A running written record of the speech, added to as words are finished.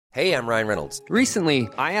Hey, I'm Ryan Reynolds. Recently,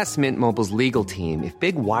 I asked Mint Mobile's legal team if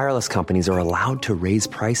big wireless companies are allowed to raise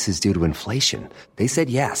prices due to inflation. They said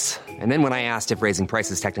yes. And then when I asked if raising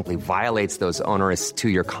prices technically violates those onerous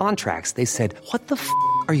two-year contracts, they said, "What the f***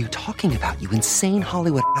 are you talking about, you insane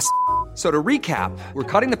Hollywood ass?" So to recap, we're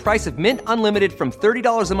cutting the price of Mint Unlimited from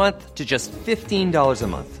 $30 a month to just $15 a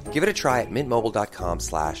month. Give it a try at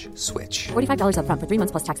mintmobile.com/switch. $45 up front for 3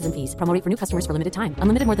 months plus taxes and fees. Promo rate for new customers for limited time.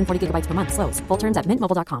 Unlimited more than 40 gigabytes per month. Slows full terms at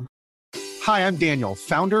mintmobile.com. Hi, I'm Daniel,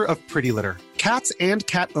 founder of Pretty Litter. Cats and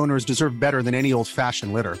cat owners deserve better than any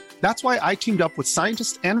old-fashioned litter. That's why I teamed up with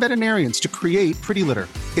scientists and veterinarians to create Pretty Litter.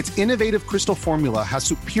 Its innovative crystal formula has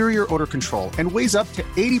superior odor control and weighs up to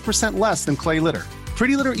 80% less than clay litter.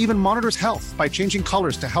 Pretty Litter even monitors health by changing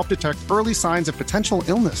colors to help detect early signs of potential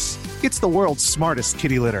illness. It's the world's smartest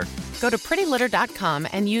kitty litter. Go to prettylitter.com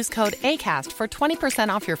and use code ACAST for 20%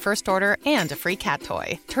 off your first order and a free cat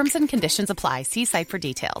toy. Terms and conditions apply. See site for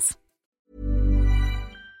details.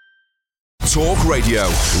 Talk Radio,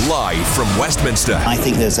 live from Westminster. I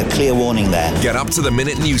think there's a clear warning there. Get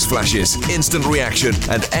up-to-the-minute news flashes, instant reaction,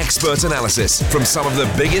 and expert analysis from some of the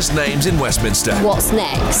biggest names in Westminster. What's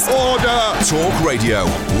next? Order! Talk Radio,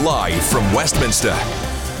 live from Westminster.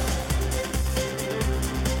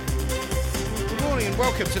 Good morning and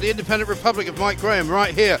welcome to the Independent Republic of Mike Graham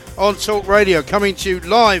right here on Talk Radio, coming to you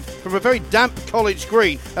live from a very damp College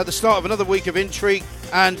Green at the start of another week of intrigue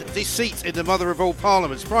and deceit in the mother of all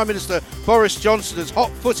parliaments. Prime Minister Boris Johnson has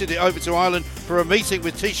hot-footed it over to Ireland for a meeting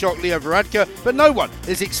with Taoiseach Leo Varadkar, but no one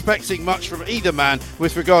is expecting much from either man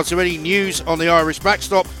with regard to any news on the Irish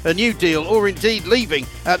backstop, a new deal, or indeed leaving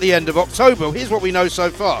at the end of October. Here's what we know so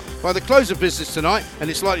far. By the close of business tonight, and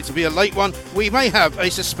it's likely to be a late one, we may have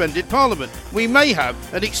a suspended parliament. We may have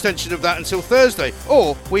an extension of that until Thursday,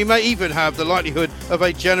 or we may even have the likelihood of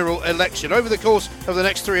a general election. Over the course of the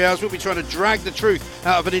next 3 hours, we'll be trying to drag the truth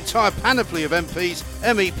out of an entire panoply of MPs,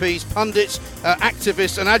 MEPs, pundits,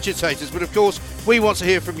 activists and agitators. But of course, we want to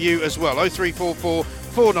hear from you as well. 0344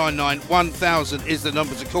 499 1000 is the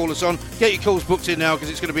number to call us on. Get your calls booked in now because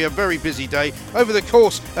it's going to be a very busy day. Over the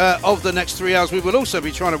course of the next 3 hours, we will also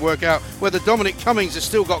be trying to work out whether Dominic Cummings has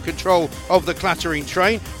still got control of the clattering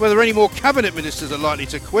train, whether any more cabinet ministers are likely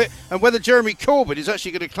to quit, and whether Jeremy Corbyn is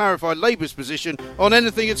actually going to clarify Labour's position on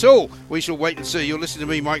anything at all. We shall wait and see. You're listening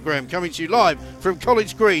to me, Mike Graham, coming to you live from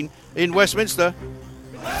College Green in Westminster.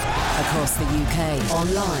 Across the UK,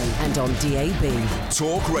 online and on DAB.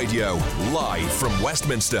 Talk Radio, live from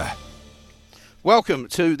Westminster. Welcome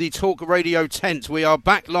to the Talk Radio tent. We are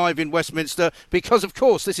back live in Westminster because, of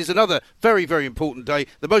course, this is another very, very important day,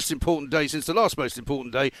 the most important day since the last most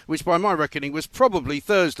important day, which by my reckoning was probably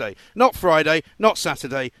Thursday. Not Friday, not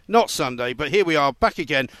Saturday, not Sunday, but here we are back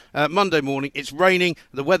again Monday morning. It's raining,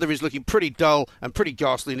 the weather is looking pretty dull and pretty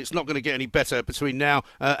ghastly, and it's not going to get any better between now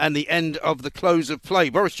and the end of the close of play.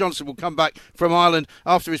 Boris Johnson will come back from Ireland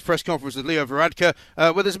after his press conference with Leo Varadkar,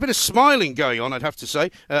 where there's a bit of smiling going on, I'd have to say,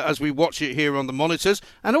 as we watch it here on the monitors.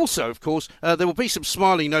 And also, of course, there will be some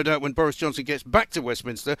smiling, no doubt, when Boris Johnson gets back to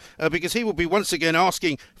Westminster, because he will be once again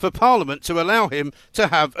asking for Parliament to allow him to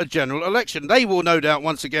have a general election. They will no doubt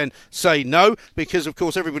once again say no, because, of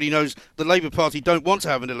course, everybody knows the Labour Party don't want to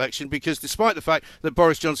have an election, because despite the fact that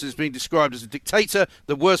Boris Johnson is being described as a dictator,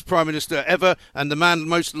 the worst Prime Minister ever, and the man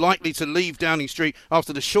most likely to leave Downing Street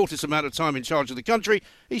after the shortest amount of time in charge of the country,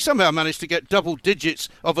 he somehow managed to get double digits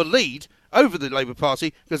of a lead over the Labour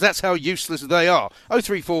Party, because that's how useless they are.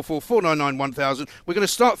 0344 499 1000. We're going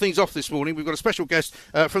to start things off this morning. We've got a special guest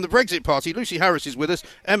from the Brexit Party. Lucy Harris is with us,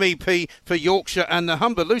 MEP for Yorkshire and the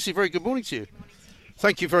Humber. Lucy, very good morning to you.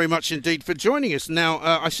 Thank you very much indeed for joining us. Now,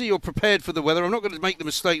 I see you're prepared for the weather. I'm not going to make the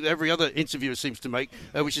mistake that every other interviewer seems to make,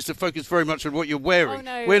 which is to focus very much on what you're wearing. Oh,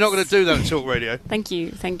 no, we're not going to do that on Talk Radio. Thank you.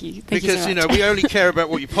 Because, you so much. We only care about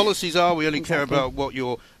what your policies are. We only care about what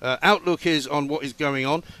your outlook is on what is going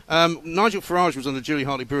on. Nigel Farage was on the Julie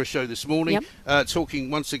Hartley-Brewer show this morning, talking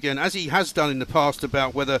once again, as he has done in the past,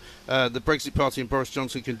 about whether the Brexit Party and Boris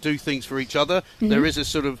Johnson can do things for each other. Mm-hmm. There is a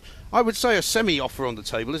sort of, I would say, a semi-offer on the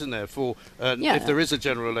table, isn't there, for if there is a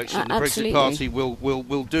general election, the Brexit Party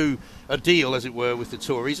will do a deal, as it were, with the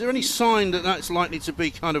Tories. Is there any sign that that's likely to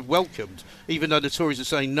be kind of welcomed, even though the Tories are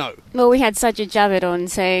saying no? Well, we had Sajid Javid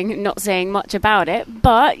on not saying much about it,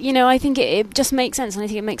 but, I think it just makes sense, and I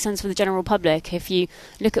think it makes sense for the general public. If you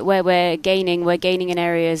look at where we're gaining in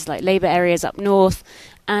areas like Labour areas up north,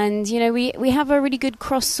 And we have a really good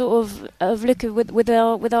cross sort of look with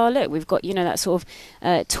our look. We've got that sort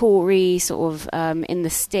of Tory sort of in the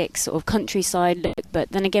sticks sort of countryside look, but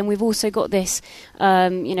then again we've also got this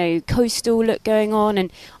coastal look going on.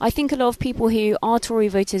 And I think a lot of people who are Tory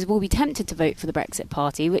voters will be tempted to vote for the Brexit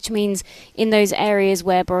Party, which means in those areas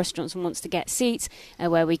where Boris Johnson wants to get seats,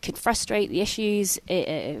 where we could frustrate the issues,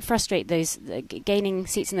 frustrate those gaining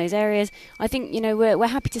seats in those areas. I think we're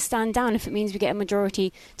happy to stand down if it means we get a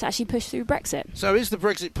majority to actually push through Brexit. So is the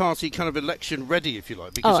Brexit Party kind of election ready, if you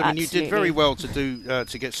like? Because you did very well to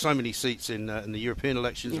get so many seats in the European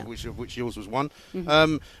elections, of which yours was one.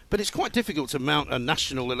 Mm-hmm. But it's quite difficult to mount a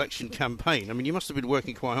national election campaign. I mean, you must have been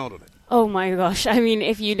working quite hard on it. Oh my gosh! I mean,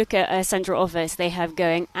 if you look at a central office, they've been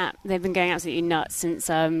going absolutely nuts since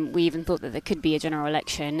we even thought that there could be a general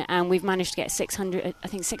election, and we've managed to get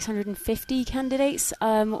 650 candidates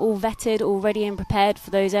all vetted, all ready and prepared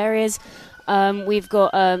for those areas. We've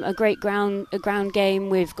got a great ground game.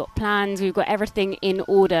 We've got plans. We've got everything in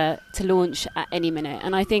order to launch at any minute.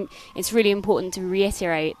 And I think it's really important to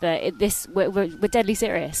reiterate that we're deadly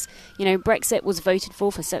serious. Brexit was voted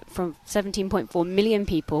for from 17.4 million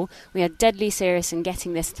people. We are deadly serious in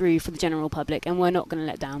getting this through for the general public, and we're not going to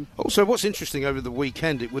let down. Also, what's interesting over the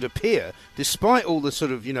weekend, it would appear, despite all the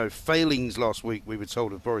sort of failings last week, we were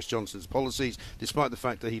told, of Boris Johnson's policies, despite the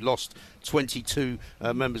fact that he lost 22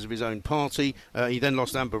 members of his own party. He then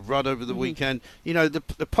lost Amber Rudd over the weekend.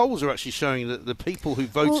 The polls are actually showing that the people who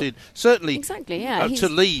voted, certainly to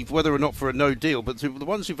leave, whether or not for a no deal, but the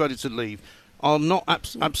ones who voted to leave are not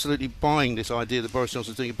absolutely buying this idea that Boris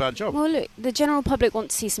Johnson's doing a bad job. Well, look, the general public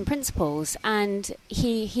want to see some principles, and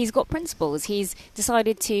he's got principles. He's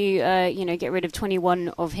decided to, get rid of 21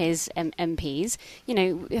 of his MPs.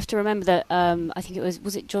 You have to remember that I think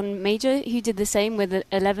was it John Major who did the same with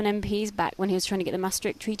 11 MPs back when he was trying to get the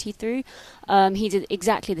Maastricht Treaty through. He did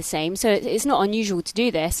exactly the same. So it's not unusual to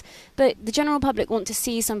do this, but the general public want to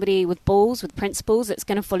see somebody with balls, with principles, that's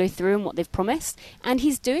going to follow through on what they've promised, and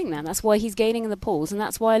he's doing that. That's why he's gaining in the polls, and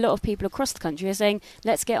that's why a lot of people across the country are saying,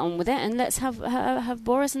 let's get on with it and let's have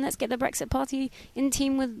Boris, and let's get the Brexit Party in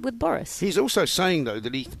team with Boris. He's also saying, though,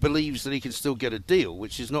 that he believes that he can still get a deal,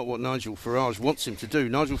 which is not what Nigel Farage wants him to do.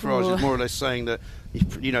 Nigel Farage is more or less saying that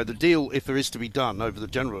the deal, if there is to be done over the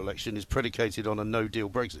general election, is predicated on a no-deal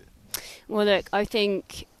Brexit. Well, look, I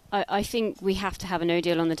think we have to have a no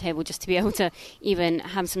deal on the table just to be able to even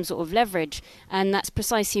have some sort of leverage, and that's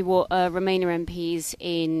precisely what Remainer MPs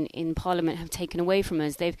in Parliament have taken away from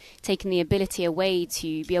us. They've taken the ability away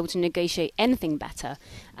to be able to negotiate anything better,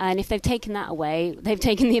 and if they've taken that away, they've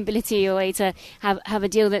taken the ability away to have a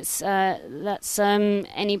deal that's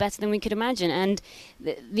any better than we could imagine. And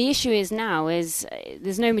the issue is now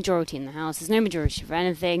there's no majority in the House, there's no majority for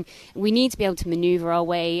anything. We need to be able to manoeuvre our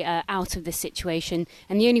way out of this situation,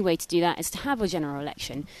 and the only way to do that is to have a general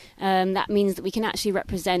election. That means that we can actually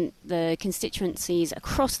represent the constituencies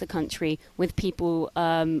across the country with people,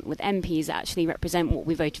 with MPs that actually represent what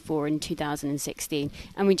we voted for in 2016,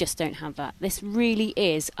 and we just don't have that. This really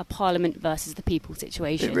is a Parliament versus the people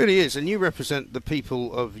situation. It really is, and you represent the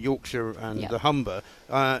people of Yorkshire and the Humber.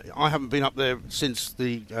 I haven't been up there since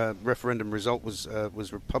the referendum result was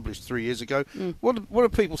published 3 years ago. What are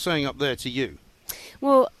people saying up there to you?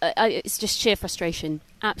 Well, it's just sheer frustration,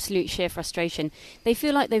 absolute sheer frustration. They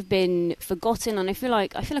feel like they've been forgotten, and I feel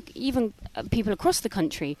like even people across the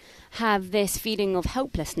country have this feeling of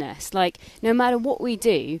helplessness. Like, no matter what we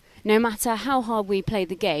do, no matter how hard we play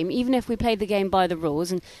the game, even if we play the game by the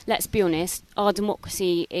rules, and let's be honest, our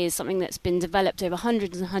democracy is something that's been developed over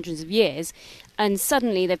hundreds and hundreds of years, and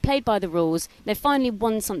suddenly they've played by the rules, they've finally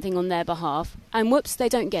won something on their behalf, and whoops, they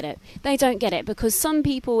don't get it. They don't get it because some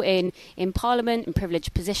people in Parliament, in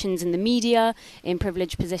privileged positions in the media, in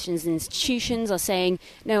privileged positions in institutions are saying,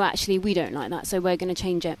 no, actually, we don't like that, so we're going to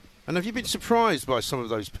change it. And have you been surprised by some of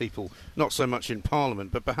those people, not so much in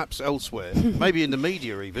Parliament, but perhaps elsewhere, maybe in the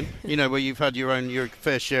media even, where you've had your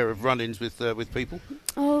fair share of run-ins with people?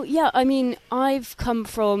 Oh, yeah. I mean, I've come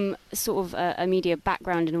from sort of a media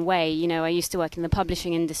background in a way. I used to work in the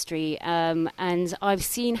publishing industry, and I've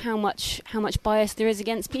seen how much bias there is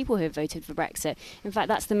against people who have voted for Brexit. In fact,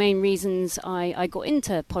 that's the main reasons I got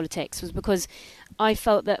into politics, was because I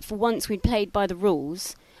felt that for once we'd played by the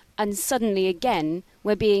rules, and suddenly again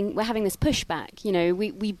we're having this pushback. You know,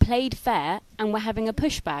 we played fair and we're having a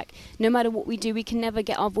pushback. No matter what we do, we can never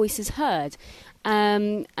get our voices heard.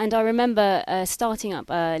 And I remember starting up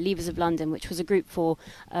Leavers of London, which was a group for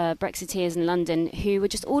Brexiteers in London who were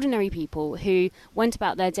just ordinary people who went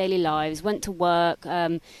about their daily lives, went to work,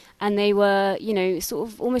 and they were, you know, sort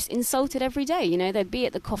of almost insulted every day. You know, they'd be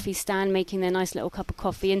at the coffee stand making their nice little cup of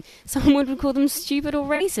coffee and someone would call them stupid or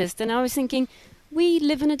racist. And I was thinking, we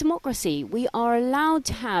live in a democracy. We are allowed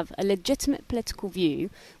to have a legitimate political view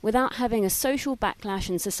without having a social backlash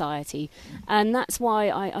in society. And that's why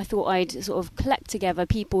I thought I'd sort of collect together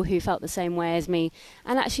people who felt the same way as me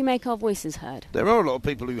and actually make our voices heard. There are a lot of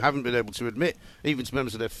people who haven't been able to admit, even to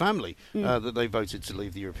members of their family, that they voted to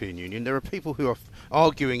leave the European Union. There are people who are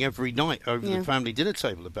arguing every night over the family dinner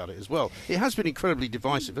table about it as well. It has been incredibly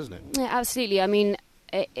divisive, hasn't it? Yeah, absolutely. I mean,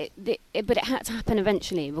 but it had to happen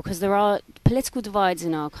eventually because there are political divides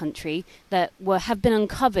in our country that have been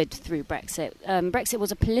uncovered through Brexit. Brexit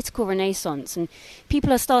was a political renaissance, and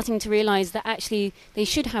people are starting to realise that actually they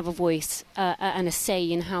should have a voice and a say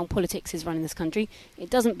in how politics is run in this country. It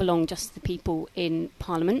doesn't belong just to the people in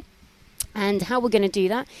Parliament. And how we're going to do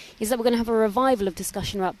that is that we're going to have a revival of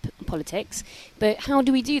discussion about politics. But how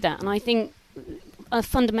do we do that? And I think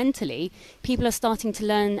fundamentally, people are starting to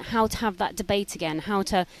learn how to have that debate again, how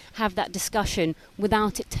to have that discussion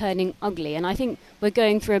without it turning ugly. And I think we're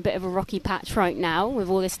going through a bit of a rocky patch right now with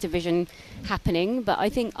all this division happening. But I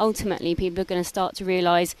think ultimately people are going to start to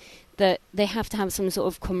realise that they have to have some sort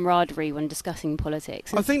of camaraderie when discussing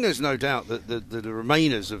politics. I think there's no doubt that the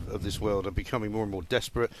Remainers of this world are becoming more and more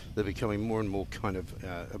desperate. They're becoming more and more kind of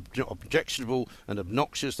objectionable and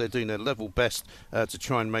obnoxious. They're doing their level best to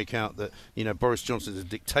try and make out that, you know, Boris Johnson is a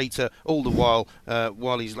dictator, all the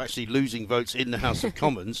while he's actually losing votes in the House of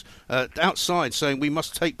Commons, outside saying we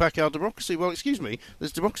must take back our democracy. Well, excuse me,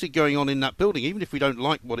 there's democracy going on in that building. Even if we don't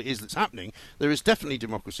like what it is that's happening, there is definitely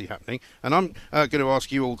democracy happening. And I'm going to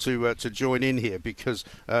ask you all to join in here because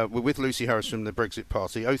we're with Lucy Harris from the Brexit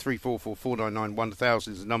Party. 0344 499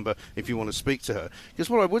 1000 is the number if you want to speak to her. Because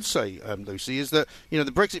what I would say, Lucy, is that, you know,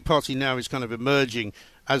 the Brexit Party now is kind of emerging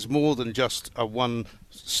as more than just a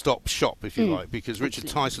one-stop shop, if you like, because Richard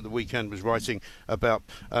Tice at the weekend was writing about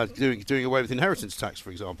doing away with inheritance tax,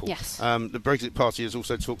 for example. Yes. The Brexit Party has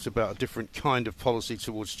also talked about a different kind of policy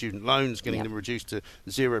towards student loans, getting them reduced to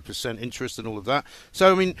 0% interest and all of that.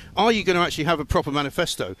 So, I mean, are you going to actually have a proper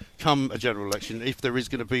manifesto come a general election, if there is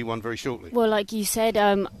going to be one very shortly? Well, like you said,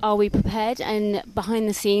 are we prepared? And behind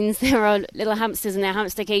the scenes, there are little hamsters in their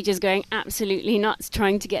hamster cages going absolutely nuts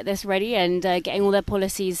trying to get this ready and getting all their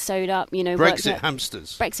policies sewed up, you know. Brexit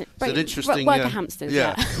hamsters. Brexit. It's an interesting... Worker hamsters,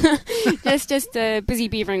 yeah. just busy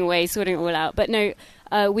beavering away, sorting it all out. But no,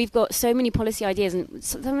 we've got so many policy ideas, and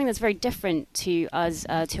something that's very different to us,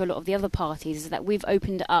 to a lot of the other parties, is that we've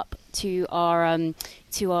opened it up to our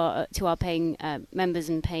paying members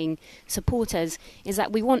and paying supporters, is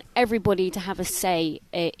that we want everybody to have a say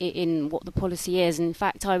in what the policy is. In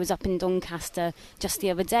fact, I was up in Doncaster just the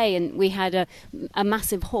other day, and we had a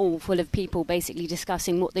massive hall full of people basically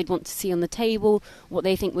discussing what they'd want to see on the table, what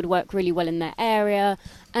they think would work really well in their area.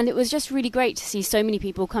 And it was just really great to see so many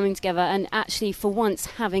people coming together and actually, for once,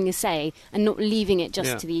 having a say and not leaving it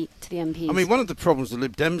just to the MPs. I mean, one of the problems the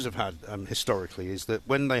Lib Dems have had historically is that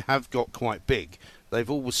when they have got quite big, they've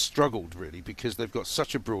always struggled, really, because they've got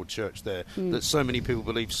such a broad church there that so many people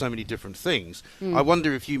believe so many different things. I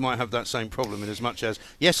wonder if you might have that same problem in as much as,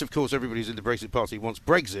 yes, of course, everybody's in the Brexit Party wants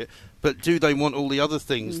Brexit, but do they want all the other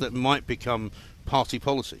things that might become party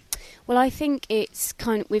policy? Well, I think it's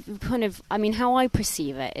I mean, how I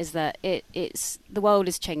perceive it is that it's the world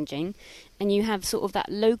is changing, and you have sort of that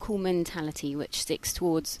local mentality which sticks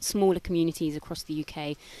towards smaller communities across the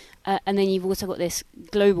UK, and then you've also got this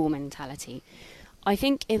global mentality. I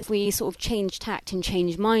think if we sort of change tact and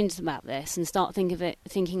change minds about this and start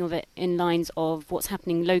thinking of it in lines of what's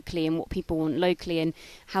happening locally and what people want locally and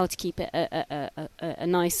how to keep it a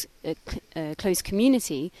nice, close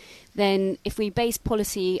community, then if we base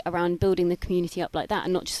policy around building the community up like that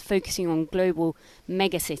and not just focusing on global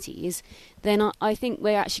megacities, then I think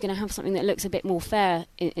we're actually going to have something that looks a bit more fair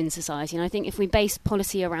in society. And I think if we base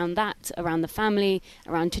policy around that, around the family,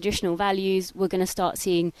 around traditional values, we're going to start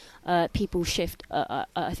seeing people shift,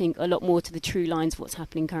 I think, a lot more to the true lines of what's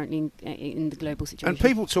happening currently in the global situation. And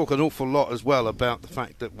people talk an awful lot as well about the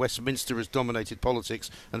fact that Westminster has dominated politics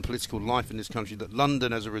and political life in this country, that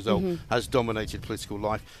London, as a result, has dominated political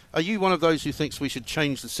life. Are Are you one of those who thinks we should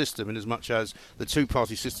change the system in as much as the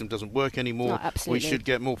two-party system doesn't work anymore? No, absolutely. We should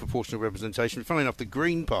get more proportional representation. Funnily enough, the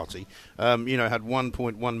Green Party, had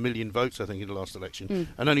 1.1 million votes, I think, in the last election,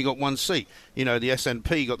 and only got one seat. The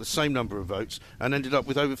SNP got the same number of votes and ended up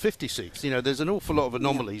with over 50 seats. There's an awful lot of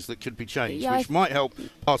anomalies that could be changed, which might help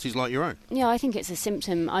parties like your own. Yeah, I think it's a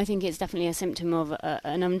symptom. I think it's definitely a symptom of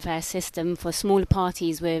an unfair system for smaller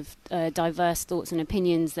parties with diverse thoughts and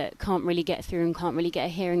opinions that can't really get through and can't really get a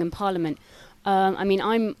hearing in Parliament.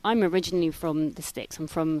 I'm originally from the sticks. I'm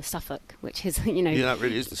from Suffolk, which is, Yeah, that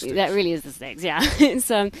really is the sticks. That really is the sticks, yeah.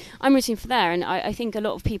 So I'm originally from there, and I think a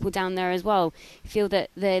lot of people down there as well feel that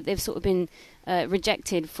they've sort of been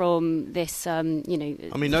rejected from this,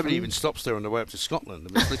 nobody even stops there on the way up to Scotland.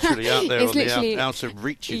 It's literally out there on the outer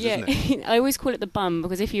reaches, isn't it? I always call it the bum,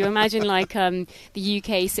 because if you imagine the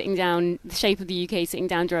UK sitting down, the shape of the UK sitting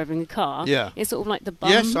down driving a car, it's sort of like the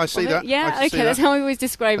bum. Yes, I see that. Yeah, okay, that's how I always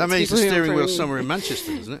describe it. That means the steering wheel somewhere in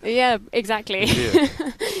Manchester, isn't it? Yeah, exactly. Yeah.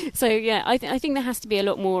 So, I think there has to be a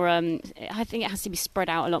lot more, I think it has to be spread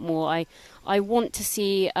out a lot more. I want to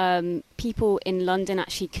see people in London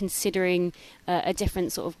actually considering a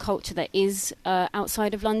different sort of culture that is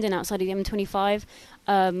outside of London, outside of the M25.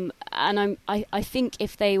 And I think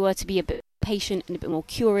if they were to be a bit patient and a bit more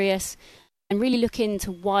curious and really look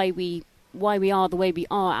into why we are the way we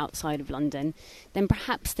are outside of London, then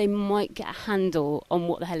perhaps they might get a handle on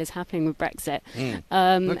what the hell is happening with Brexit.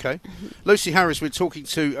 Okay. Lucy Harris, we're talking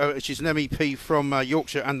to, she's an MEP from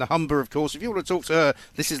Yorkshire and the Humber, of course. If you want to talk to her,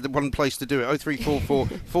 this is the one place to do it.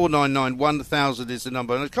 0344 499 1000 is the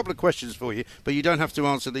number. And a couple of questions for you, but you don't have to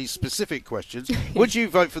answer these specific questions. Would you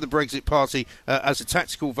vote for the Brexit Party as a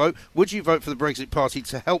tactical vote? Would you vote for the Brexit Party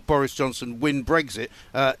to help Boris Johnson win Brexit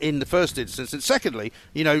in the first instance? And secondly,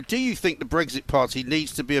 do you think the Brexit Party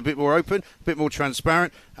needs to be a bit more open, a bit more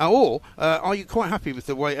transparent, or are you quite happy with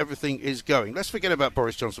the way everything is going? Let's forget about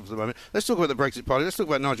Boris Johnson for the moment. Let's talk about the Brexit Party. Let's talk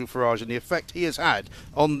about Nigel Farage and the effect he has had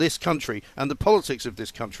on this country and the politics of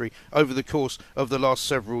this country over the course of the last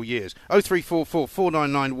several years. 0344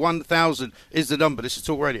 499 1000 is the number. This is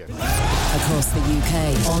Talk Radio. Across the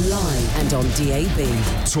UK, online and on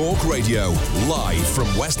DAB. Talk Radio, live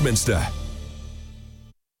from Westminster.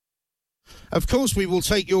 Of course, we will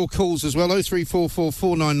take your calls as well. 0344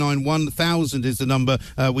 499 1000 is the number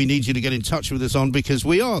we need you to get in touch with us on, because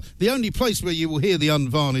we are the only place where you will hear the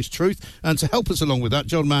unvarnished truth. And to help us along with that,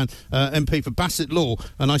 John Mann, MP for Bassett Law.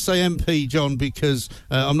 And I say MP, John, because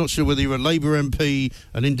I'm not sure whether you're a Labour MP,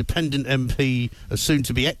 an independent MP, a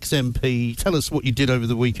soon-to-be ex-MP. Tell us what you did over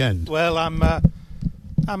the weekend. Well, I'm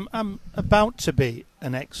about to be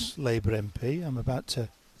an ex-Labour MP. I'm about to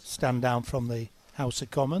stand down from the House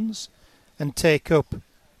of Commons and take up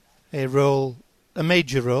a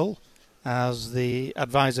major role as the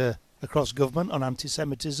advisor across government on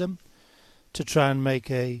anti-Semitism, to try and make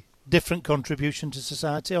a different contribution to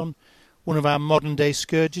society on one of our modern day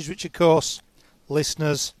scourges, which of course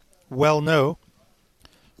listeners well know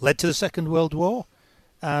led to the Second World War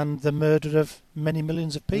and the murder of many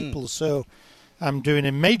millions of people. So I'm doing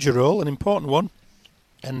a major role, an important one,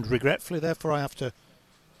 and regretfully therefore I have to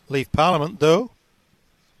leave Parliament, though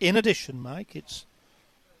in addition, Mike, it's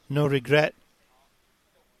no regret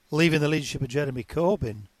leaving the leadership of Jeremy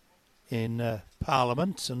Corbyn in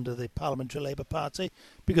Parliament under the Parliamentary Labour Party,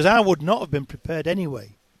 because I would not have been prepared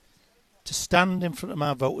anyway to stand in front of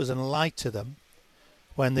my voters and lie to them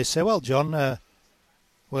when they say, well, John,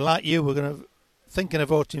 we're like you, we're thinking of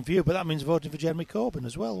voting for you, but that means voting for Jeremy Corbyn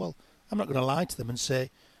as well. Well, I'm not going to lie to them and say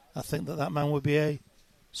I think that man would be a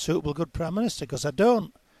suitable, good Prime Minister, because I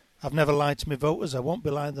don't. I've never lied to my voters. I won't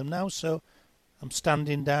be lying to them now. So I'm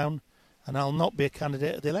standing down, and I'll not be a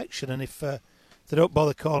candidate at the election. And if they don't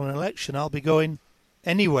bother calling an election, I'll be going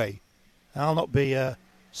anyway. I'll not be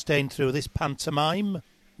staying through this pantomime.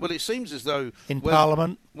 Well, it seems as though in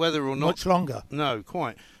Parliament, whether or not much longer. No,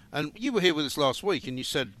 quite. And you were here with us last week, and you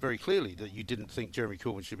said very clearly that you didn't think Jeremy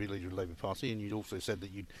Corbyn should be leader of the Labour Party, and you also said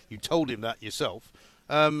that you told him that yourself.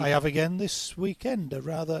 I have again this weekend,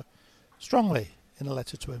 rather strongly, in a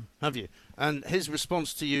letter to him. Have you? And his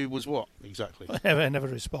response to you was what, exactly? He never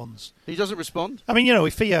responds. He doesn't respond? I mean,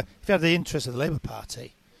 if he had the interest of the Labour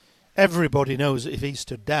Party, everybody knows that if he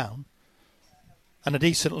stood down and a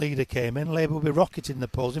decent leader came in, Labour would be rocketing in the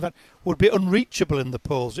polls. In fact, would be unreachable in the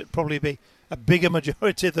polls. It'd probably be a bigger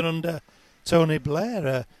majority than under Tony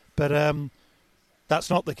Blair. But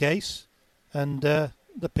that's not the case. And the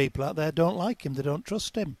people out there don't like him. They don't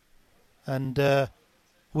trust him. And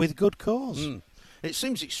with good cause. It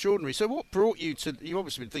seems extraordinary. So what brought you to... You've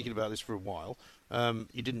obviously been thinking about this for a while.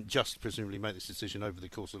 You didn't just presumably make this decision over the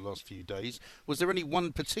course of the last few days. Was there any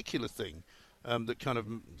one particular thing that kind of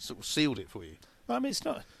sort of sealed it for you? Well, I mean, it's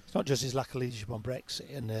not just his lack of leadership on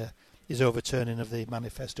Brexit and his overturning of the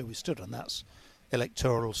manifesto we stood on. That's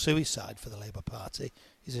electoral suicide for the Labour Party.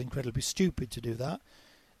 He's incredibly stupid to do that.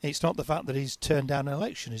 It's not the fact that he's turned down an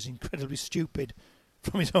election. He's incredibly stupid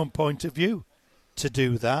from his own point of view to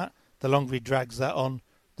do that. The longer he drags that on,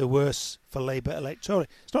 the worse for Labour electorally.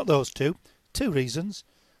 It's not those two. Two reasons.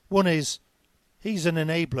 One is he's an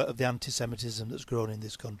enabler of the anti-Semitism that's grown in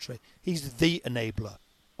this country. He's the enabler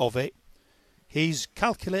of it. He's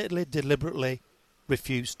calculatedly, deliberately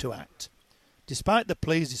refused to act. Despite the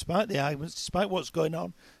pleas, despite the arguments, despite what's going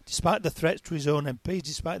on, despite the threats to his own MPs,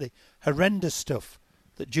 despite the horrendous stuff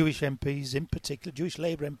that Jewish MPs, in particular Jewish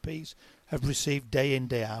Labour MPs, have received day in,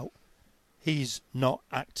 day out, he's not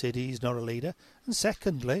acted, he's not a leader. And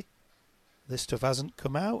secondly, this stuff hasn't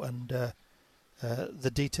come out and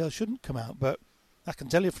the details shouldn't come out. But I can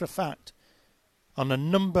tell you for a fact, on a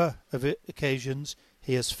number of occasions,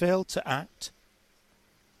 he has failed to act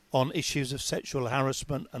on issues of sexual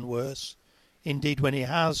harassment and worse. Indeed, when he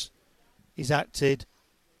has, he's acted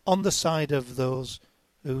on the side of those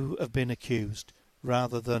who have been accused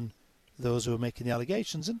rather than those who are making the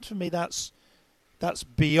allegations. And for me, that's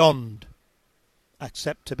beyond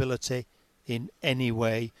acceptability in any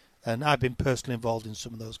way. And I've been personally involved in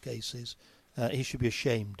some of those cases. He should be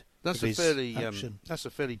ashamed. That's a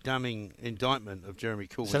fairly damning indictment of Jeremy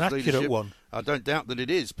Corbyn's It's an accurate leadership. one. I don't doubt that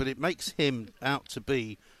it is, but it makes him out to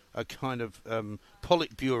be a kind of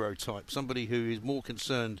Politburo type, somebody who is more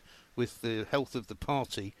concerned with the health of the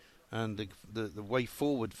party and the way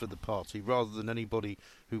forward for the party rather than anybody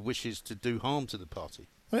who wishes to do harm to the party.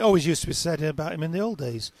 It always used to be said about him in the old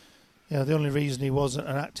days. You know, the only reason he wasn't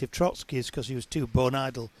an active Trotsky is because he was too bone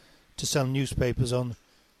idle to sell newspapers on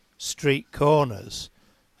street corners.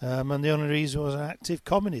 And the only reason he was an active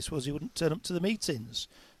communist was he wouldn't turn up to the meetings.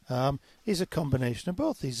 He's a combination of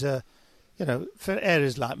both. He's for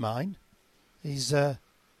areas like mine,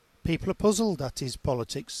 people are puzzled at his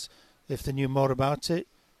politics. If they knew more about it,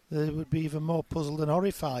 they would be even more puzzled and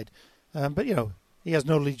horrified. But he has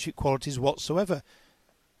no leadership qualities whatsoever.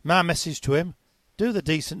 My message to him, do the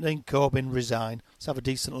decent thing, Corbyn, resign. Let's have a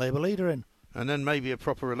decent Labour leader in. And then maybe a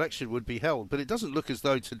proper election would be held. But it doesn't look as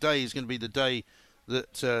though today is going to be the day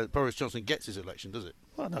that Boris Johnson gets his election, does it?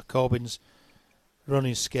 Well, no, Corbyn's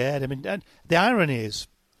running scared. I mean, and the irony is,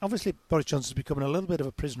 obviously Boris Johnson's becoming a little bit of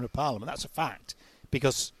a prisoner of Parliament. That's a fact,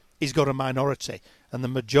 because he's got a minority, and the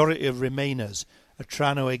majority of Remainers are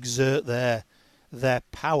trying to exert their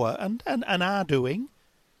power, and are doing.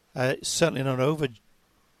 Certainly not over. The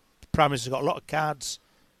Prime Minister's got a lot of cards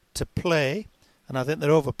to play, and I think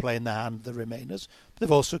they're overplaying their hand, the Remainers. But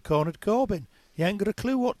they've also cornered Corbyn. He ain't got a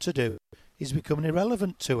clue what to do. He's becoming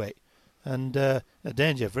irrelevant to it. And the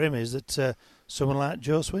danger for him is that someone like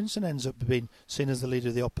Joe Swinson ends up being seen as the leader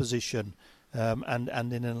of the opposition and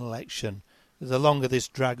in an election. The longer this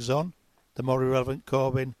drags on, the more irrelevant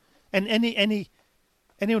Corbyn. And anyone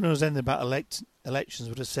who knows anything about elections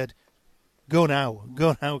would have said, go now,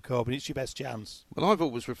 Corbyn, it's your best chance. Well, I've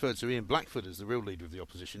always referred to Ian Blackford as the real leader of the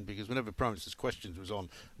opposition, because whenever Prime Minister's Questions was on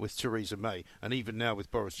with Theresa May, and even now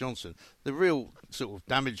with Boris Johnson, the real sort of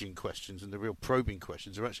damaging questions and the real probing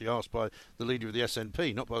questions are actually asked by the leader of the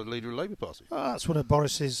SNP, not by the leader of the Labour Party. Well, that's one of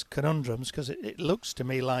Boris's conundrums, because it looks to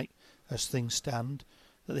me like, as things stand,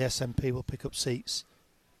 that the SNP will pick up seats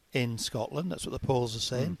in Scotland. That's what the polls are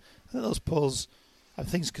saying. I think those polls,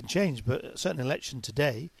 things can change, but at a certain election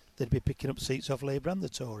today, they'd be picking up seats off Labour and the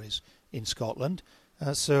Tories in Scotland.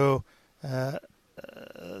 So the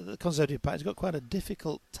Conservative Party's got quite a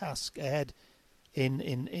difficult task ahead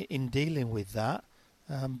in dealing with that.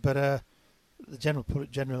 But the general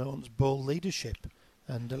public generally wants bold leadership.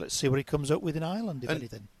 And let's see what he comes up with in Ireland, if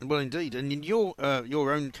anything. Well, indeed. And in your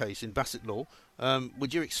own case, in Bassett Law,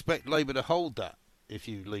 would you expect Labour to hold that if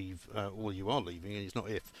you leave? Well, you are leaving, and it's not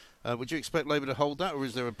if. Would you expect Labour to hold that, or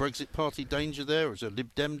is there a Brexit Party danger there, or is there a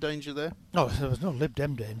Lib Dem danger there? No, there was no Lib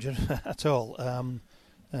Dem danger at all.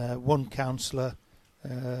 One councillor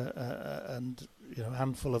and a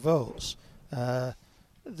handful of votes. In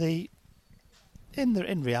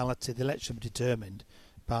reality, the election will be determined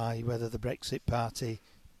by whether the Brexit Party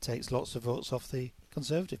takes lots of votes off the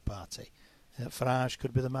Conservative Party. Farage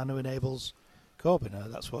could be the man who enables Corbyn.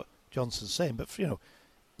 That's what Johnson's saying. But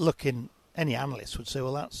any analyst would say,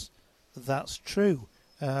 well, that's true.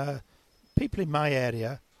 People in my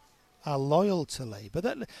area are loyal to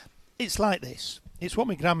Labour. It's like this. It's what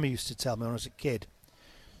my grandma used to tell me when I was a kid.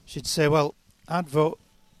 She'd say, well, I'd vote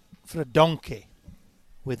for a donkey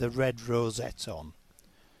with a red rosette on.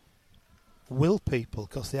 Will people,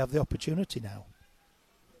 because they have the opportunity now.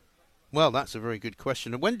 Well, that's a very good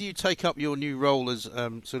question. And when do you take up your new role as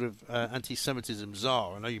sort of anti-Semitism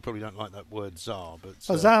czar? I know you probably don't like that word czar, but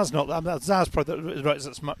czar's not. Czar's probably right.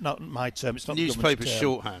 That's not my term. It's not newspaper the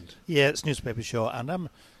shorthand. Yeah, it's newspaper shorthand. I'm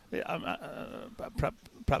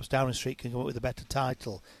perhaps Downing Street can come up with a better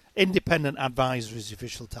title. Independent advisor is the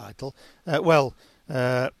official title.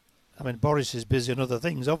 Boris is busy on other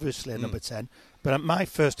things, obviously, at number 10. But my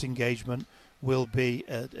first engagement will be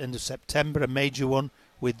at the end of September, a major one,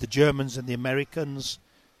 with the Germans and the Americans,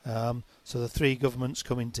 so the three governments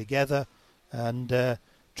coming together and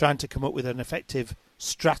trying to come up with an effective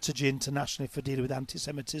strategy internationally for dealing with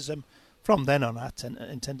anti-Semitism. From then on, I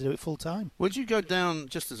intend to do it full time. Would you go down,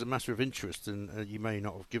 just as a matter of interest, and you may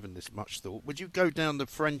not have given this much thought, would you go down the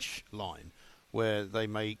French line where they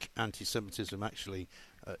make anti-Semitism actually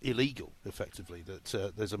illegal, effectively,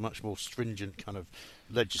 that there's a much more stringent kind of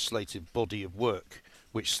legislative body of work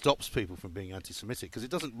which stops people from being anti-Semitic, because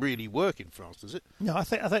it doesn't really work in France, does it? No, I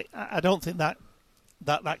don't think that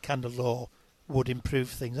kind of law would improve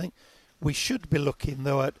things. I think we should be looking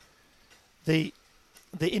though at the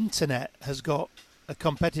internet has got a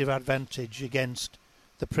competitive advantage against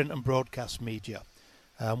the print and broadcast media,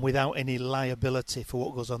 without any liability for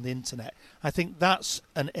what goes on the internet. I think that's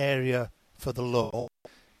an area for the law.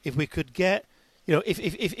 If we could get,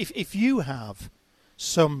 if you have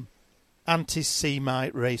some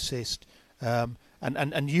anti-Semite racist,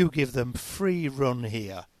 and you give them free run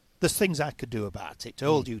here, there's things I could do about it to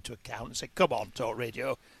hold you to account and say, come on, Talk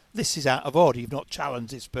Radio, this is out of order, you've not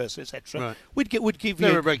challenged this person, etc. Right. We'd give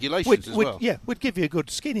there you are regulations as well. Yeah, we'd give you a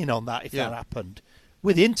good skinning on that if that happened.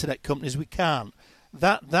 With the internet companies, we can't.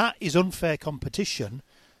 That is unfair competition,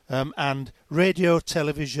 and radio,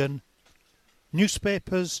 television,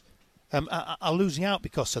 newspapers are losing out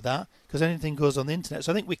because of that, because anything goes on the internet.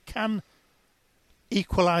 So I think we can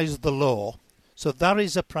equalise the law. So that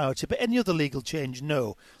is a priority. But any other legal change,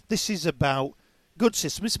 no. This is about good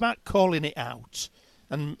system. It's about calling it out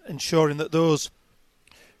and ensuring that those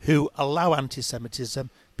who allow anti-Semitism,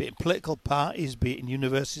 be it in political parties, be it in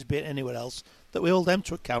universities, be it anywhere else, that we hold them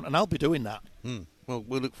to account. And I'll be doing that. Well,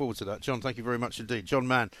 we'll look forward to that. John, thank you very much indeed. John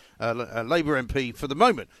Mann, Labour MP for the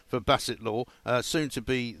moment for Bassett Law, soon to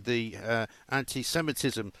be the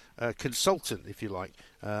anti-Semitism consultant, if you like,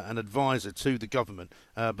 an advisor to the government,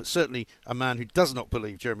 but certainly a man who does not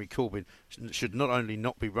believe Jeremy Corbyn should not only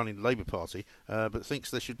not be running the Labour Party, but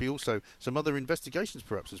thinks there should be also some other investigations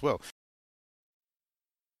perhaps as well.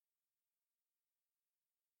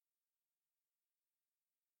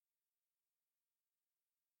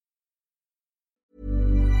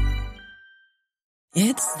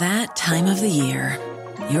 It's that time of the year.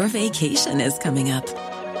 Your vacation is coming up.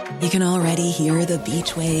 You can already hear the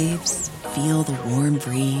beach waves, feel the warm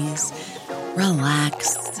breeze,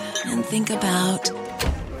 relax, and think about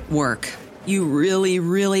work. You really,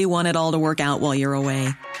 really want it all to work out while you're away.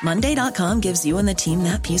 Monday.com gives you and the team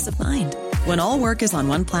that peace of mind. When all work is on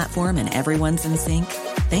one platform and everyone's in sync,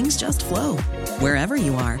 things just flow. Wherever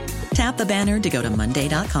you are, tap the banner to go to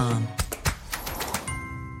Monday.com.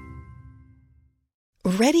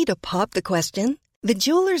 Ready to pop the question? The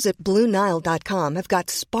jewelers at BlueNile.com have got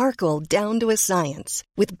sparkle down to a science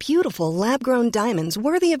with beautiful lab-grown diamonds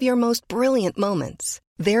worthy of your most brilliant moments.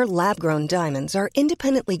 Their lab-grown diamonds are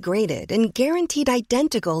independently graded and guaranteed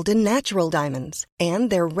identical to natural diamonds, and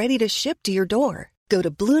they're ready to ship to your door. Go to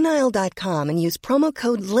BlueNile.com and use promo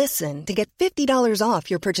code LISTEN to get $50 off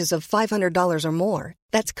your purchase of $500 or more.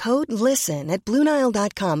 That's code LISTEN at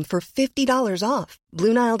BlueNile.com for $50 off.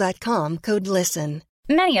 BlueNile.com, code LISTEN.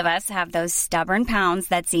 Many of us have those stubborn pounds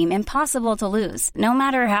that seem impossible to lose, no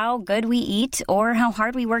matter how good we eat or how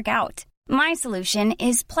hard we work out. My solution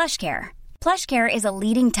is PlushCare. PlushCare is a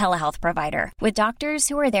leading telehealth provider with doctors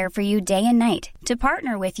who are there for you day and night to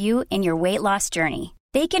partner with you in your weight loss journey.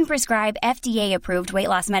 They can prescribe FDA-approved weight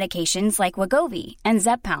loss medications like Wegovy and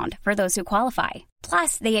Zepbound for those who qualify.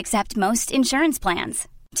 Plus, they accept most insurance plans.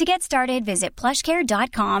 To get started, visit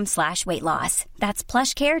plushcare.com/weightloss. That's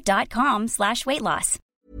plushcare.com/weightloss.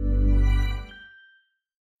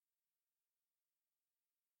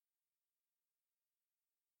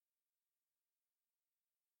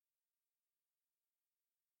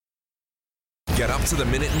 Get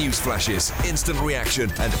up-to-the-minute news flashes, instant reaction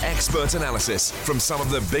and expert analysis from some of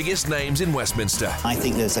the biggest names in Westminster. I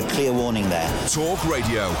think there's a clear warning there. Talk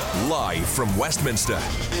Radio, live from Westminster.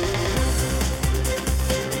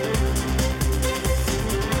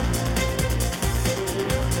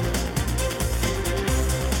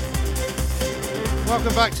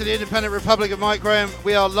 Welcome back to the Independent Republic of Mike Graham.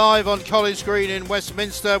 We are live on College Green in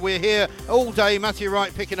Westminster. We're here all day. Matthew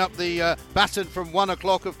Wright picking up the baton from 1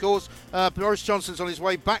 o'clock, of course. Boris Johnson's on his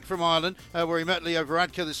way back from Ireland, where he met Leo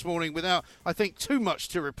Varadkar this morning without, I think, too much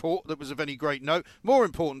to report that was of any great note. More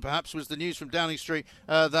important, perhaps, was the news from Downing Street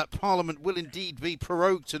that Parliament will indeed be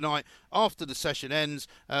prorogued tonight after the session ends,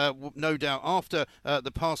 no doubt after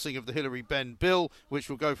the passing of the Hilary Benn bill, which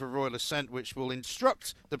will go for royal assent, which will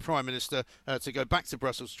instruct the Prime Minister to go back to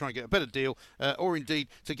Brussels to try and get a better deal, or indeed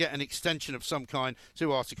to get an extension of some kind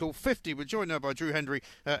to Article 50. We're joined now by Drew Hendry,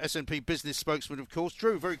 SNP business spokesman, of course.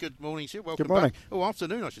 Drew, very good morning to you. Welcome good morning. back. Oh,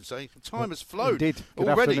 afternoon, I should say. Time has flown. Indeed. Good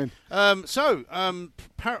already. Afternoon.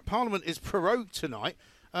 Parliament is prorogued tonight.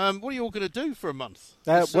 What are you all going to do for a month?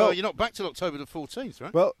 Well, you're not back till October the 14th,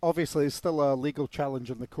 right? Well, obviously, it's still a legal challenge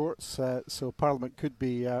in the courts, so Parliament could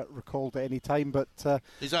be recalled at any time. But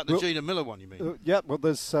is that the Gina Miller one, you mean? Yeah, well,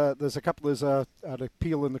 there's a couple. There's an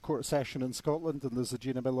appeal in the court session in Scotland, and there's the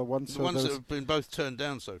Gina Miller one. The ones that have been both turned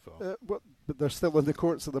down so far. But they're still in the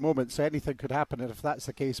courts at the moment, so anything could happen. And if that's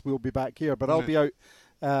the case, we'll be back here. But I'll be out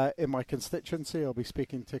in my constituency. I'll be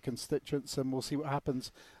speaking to constituents, and we'll see what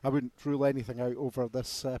happens. I wouldn't rule anything out over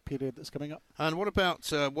this period that's coming up. And what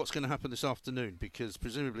about what's going to happen this afternoon? Because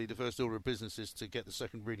presumably the first order of business is to get the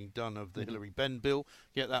second reading done of the Hilary Benn bill,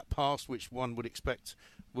 get that passed, which one would expect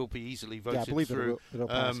will be easily voted I believe through. It'll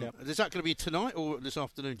pass, Is that going to be tonight or this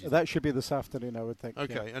afternoon? Do you that think? Should be this afternoon, I would think.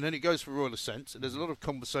 Okay, and then it goes for royal assent. There's a lot of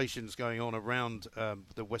conversations going on around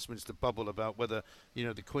the Westminster bubble about whether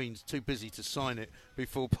the Queen's too busy to sign it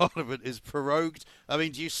before Parliament is prorogued. I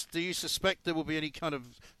mean, do you suspect there will be any kind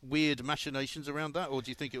of weird machinations around that, or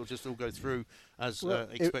do you think it will just all go through as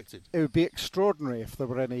expected? It would be extraordinary if there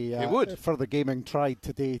were any further gaming tried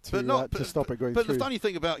today to stop it going through. But the funny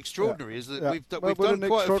thing about extraordinary is that we've done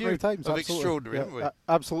quite a few times, of extraordinary, haven't we?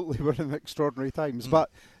 Absolutely, we're in extraordinary times. But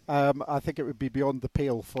I think it would be beyond the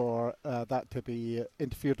pale for that to be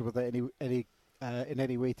interfered with in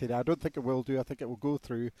any way today. I don't think it will do. I think it will go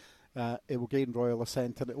through. It will gain royal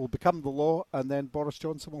assent and it will become the law, and then Boris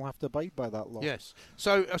Johnson will have to abide by that law. Yes.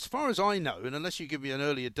 So as far as I know, and unless you give me an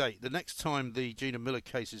earlier date, the next time the Gina Miller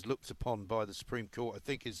case is looked upon by the Supreme Court, I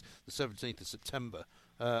think is the 17th of September.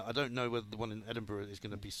 I don't know whether the one in Edinburgh is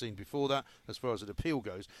going to be seen before that, as far as an appeal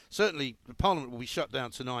goes. Certainly, the Parliament will be shut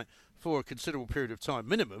down tonight for a considerable period of time.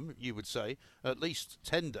 Minimum, you would say, at least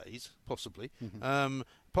 10 days, possibly.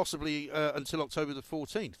 Possibly until October the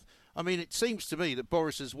 14th. I mean, it seems to me that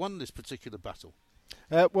Boris has won this particular battle.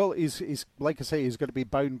 Well, he's like I say, he's going to be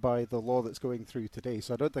bound by the law that's going through today,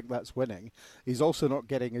 so I don't think that's winning. He's also not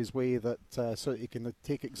getting his way that so he can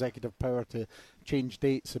take executive power to change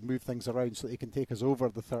dates and move things around so that he can take us over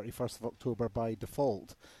the 31st of October by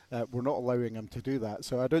default. We're not allowing him to do that,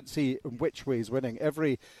 so I don't see in which way he's winning.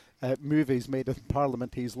 Every move he's made in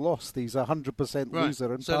Parliament, he's lost. He's 100%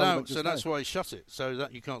 loser in Parliament. So that's why he shut it, so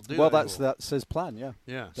that you can't do that. Well, that's his plan,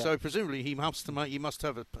 yeah. So presumably he must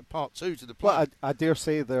have a part two to the plan. Well, I dare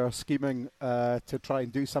say they're scheming to try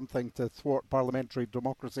and do something to thwart parliamentary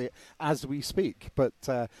democracy as we speak. But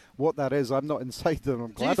what that is, I'm not inside them.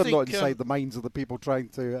 I'm glad I'm not inside the minds of the people trying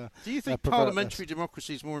to. Do you think parliamentary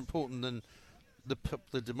democracy is more important than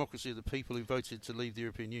the democracy of the people who voted to leave the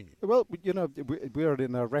European Union? Well, we're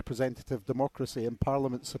in a representative democracy, and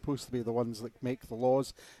Parliament's supposed to be the ones that make the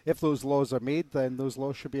laws. If those laws are made, then those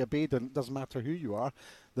laws should be obeyed, and it doesn't matter who you are.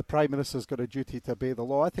 The Prime Minister's got a duty to obey the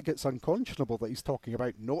law. I think it's unconscionable that he's talking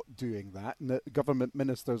about not doing that, and that government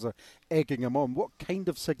ministers are egging him on. What kind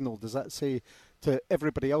of signal does that say to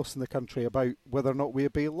everybody else in the country about whether or not we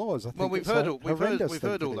obey laws? Well, we've heard all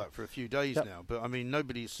that for a few days now, but I mean,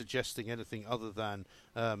 nobody's suggesting anything other than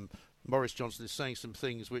Boris Johnson is saying some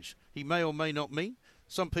things which he may or may not mean.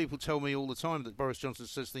 Some people tell me all the time that Boris Johnson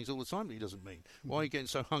says things all the time that he doesn't mean. Why are you getting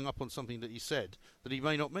so hung up on something that he said that he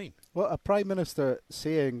may not mean? Well, a Prime Minister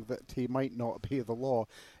saying that he might not obey the law,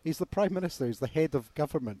 he's the Prime Minister, he's the head of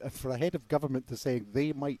government, and for a head of government to say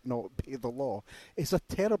they might not obey the law is a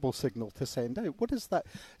terrible signal to send out. What is that?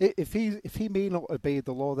 If he may not obey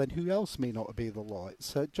the law, then who else may not obey the law?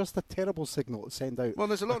 It's just a terrible signal to send out. Well,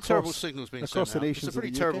 there's a lot of terrible signals being sent out. It's a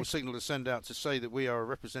pretty terrible UK. Signal to send out to say that we are a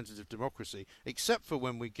representative democracy, except for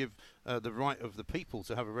when we give the right of the people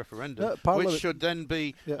to have a referendum, which should then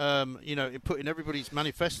be, put in everybody's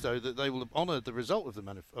manifesto that they will honour the result of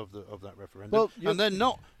that referendum, well, and then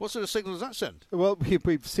not. What sort of signal does that send? Well,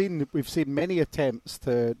 we've seen many attempts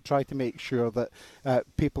to try to make sure that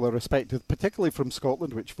people are respected, particularly from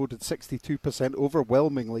Scotland, which voted 62%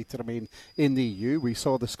 overwhelmingly to remain in the EU. We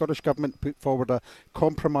saw the Scottish Government put forward a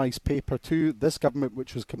compromise paper to this government,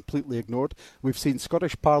 which was completely ignored. We've seen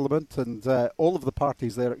Scottish Parliament and all of the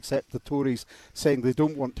parties there, except the Tories, saying they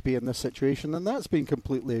don't want to be in this situation, and that's been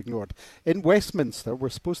completely ignored. In Westminster, we're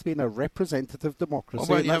supposed to be in a representative democracy.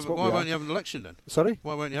 Why won't you have an election then? Sorry?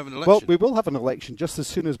 Why won't won't you have an election? Well, we will have an election just as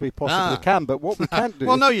soon as we possibly can. But what we can't do...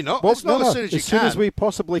 well, no, you're not. It's not as soon as you can. As soon as we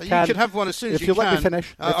possibly can. You can have one as soon as you can. If you let me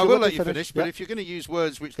finish. I will let you finish, but if you're going to use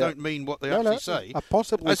words which don't mean what they actually say,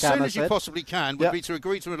 as soon as you possibly can would be to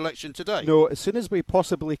agree to an election today. No, as soon as we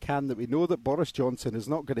possibly can, that we know that Boris Johnson is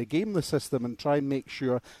not going to game the system and try and make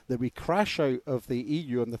sure that we crash out of the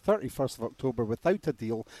EU on the 31st of October without a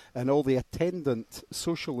deal and all the attendant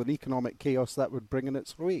social and economic chaos that would bring in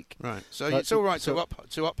its wake. Right. So it's all right to uphold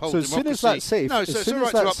democracy. As soon as that's safe. No, so it's all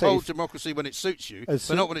right to uphold democracy when it suits you, but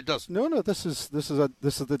not when it doesn't. No. This is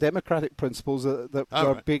the democratic principles that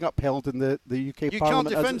are being upheld in the UK Parliament. You can't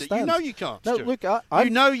defend it. You know you can't. No, Stuart. look,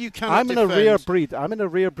 you cannot. I'm in a rare breed. I'm in a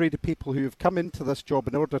rare breed of people who have come into this job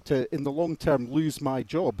in order to, in the long term, lose my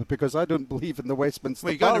job because I don't believe in the Westminster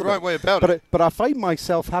Parliament. Well, you're going the right way about it. But I find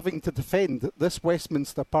myself having to defend this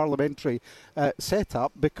Westminster parliamentary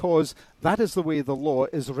setup because that is the way the law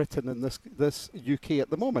is written in this UK at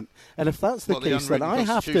the moment. And if that's the case, then I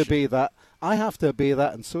have to obey that. I have to obey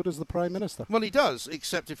that, and so does the Prime Minister. Well, he does,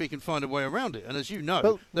 except if he can find a way around it. And as you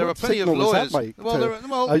know, there are plenty of lawyers. You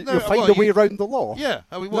find a way around the law. Yeah.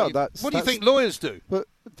 What do you think lawyers do? What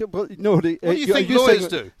do you think lawyers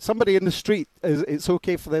do? Somebody in the street, it's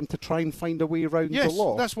okay for them to try and find a way around the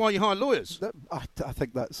law. Yes, that's why you hire lawyers. I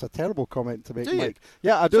think that's a terrible comment to make, do you? Mike.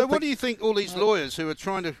 Yeah, I don't. So what do you think all these lawyers who are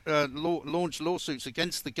trying to launch lawsuits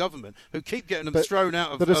against the government, who keep getting them thrown out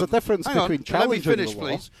of... There is a difference between challenging let me finish, the law.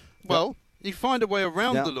 Please. Well... You find a way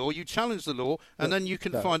around the law, you challenge the law, and then you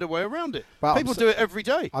can find a way around it. Well, people do it every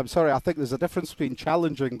day. I'm sorry, I think there's a difference between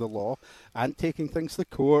challenging the law and taking things to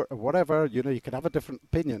court or whatever. You can have a different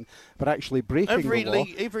opinion, but actually breaking the law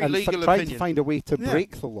and trying to find a way to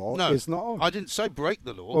break the law is not... I didn't say break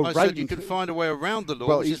the law. I said you can find a way around the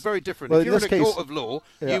law, which is very different. If you're in a court of law,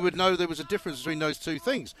 you would know there was a difference between those two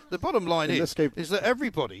things. The bottom line is that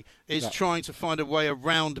everybody is trying to find a way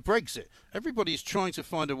around Brexit. Everybody is trying to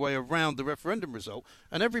find a way around the referendum result,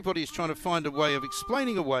 and everybody is trying to find a way of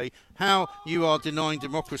explaining away how you are denying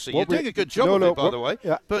democracy. You're doing a good job of it, by the way,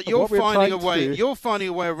 but you're finding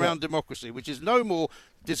a way around democracy, which is no more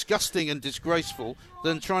disgusting and disgraceful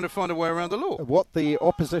than trying to find a way around the law. What the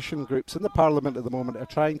opposition groups in the Parliament at the moment are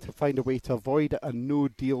trying to find a way to avoid a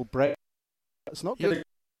no-deal Brexit. It's not getting...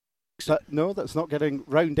 that's not getting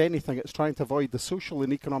round anything. It's trying to avoid the social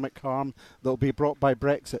and economic harm that will be brought by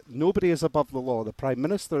Brexit. Nobody is above the law. The Prime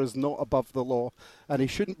Minister is not above the law, and he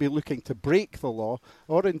shouldn't be looking to break the law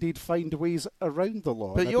or indeed find ways around the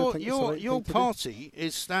law. But your party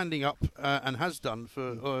is standing up and has done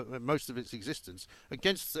for most of its existence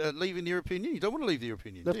against leaving the European Union. You don't want to leave the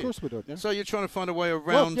European Union. Of course we don't. Yeah. So you're trying to find a way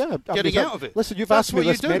around getting out of it. Listen, you've asked me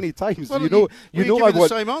this many times. Well,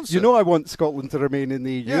 I want Scotland to remain in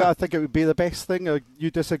the EU. Yeah. I think it would be the best thing. You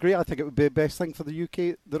disagree? I think it would be the best thing for the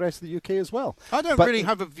UK, the rest of the UK as well. I don't really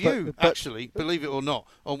have a view, actually, believe it or not,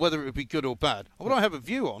 on whether it would be good or bad. What I have a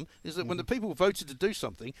view on is that when the people voted to do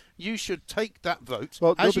something, you should take that vote,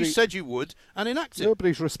 you said you would, and enact it.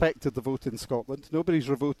 Nobody's respected the vote in Scotland. Nobody's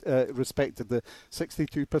respected the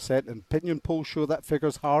 62%, and opinion polls show that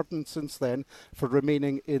figure's hardened since then for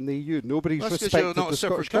remaining in the EU. Nobody's respected the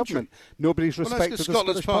Scottish government. Nobody's respected the Scottish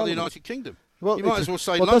Scotland's part of the United Kingdom. Well, you might as well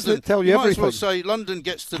say London. You might as well say London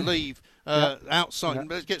gets to leave outside,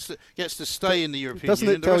 gets to stay in the European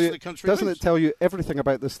Union. The rest of the country doesn't it tell you everything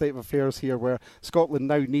about the state of affairs here, where Scotland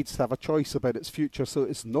now needs to have a choice about its future, so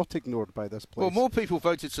it's not ignored by this place? Well, more people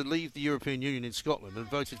voted to leave the European Union in Scotland than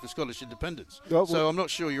voted for Scottish independence. So I'm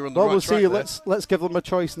not sure you're on the right track. Well, we'll see. Let's give them a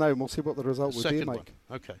choice now, and we'll see what the result will be, Mike.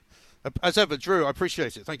 Okay. As ever, Drew, I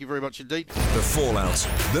appreciate it. Thank you very much indeed. The fallout,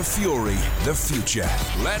 the fury, the future.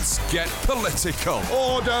 Let's get political.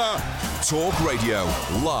 Order! Talk Radio,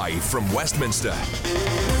 live from Westminster.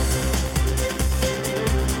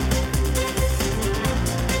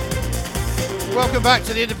 Welcome back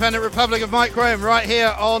to the Independent Republic of Mike Graham, right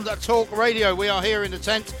here on Talk Radio. We are here in the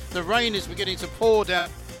tent. The rain is beginning to pour down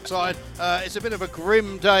outside. It's a bit of a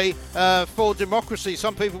grim day for democracy,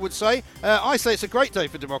 some people would say. I say it's a great day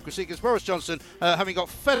for democracy because Boris Johnson, having got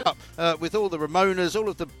fed up with all the Remoaners, all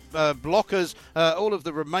of the blockers, all of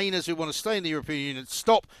the Remainers who want to stay in the European Union,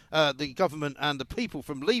 stop the government and the people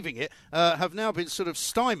from leaving it, have now been sort of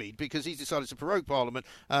stymied because he's decided to prorogue Parliament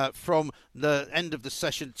from the end of the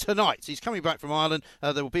session tonight. He's coming back from Ireland.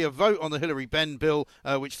 There will be a vote on the Hillary Benn bill,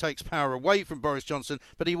 which takes power away from Boris Johnson,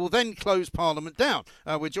 but he will then close Parliament down.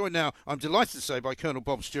 We're joined now, I'm delighted to say, by Colonel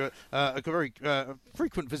Bob Stewart, a very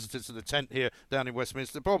frequent visitor to the tent here down in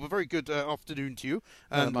Westminster. Bob, a very good afternoon to you,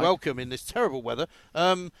 and welcome in this terrible weather.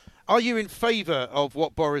 Are you in favour of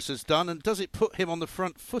what Boris has done, and does it put him on the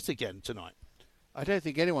front foot again tonight? I don't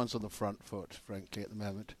think anyone's on the front foot, frankly, at the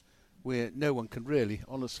moment. no one can really,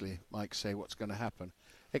 honestly, Mike, say what's going to happen.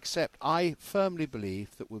 Except I firmly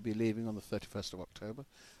believe that we'll be leaving on the 31st of October.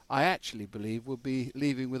 I actually believe we'll be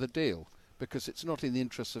leaving with a deal, because it's not in the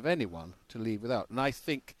interests of anyone to leave without. And I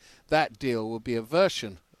think that deal will be a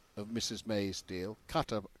version of Mrs May's deal,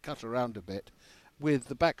 cut around a bit, with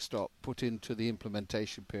the backstop put into the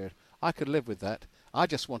implementation period. I could live with that. I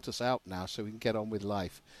just want us out now so we can get on with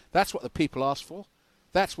life. That's what the people asked for.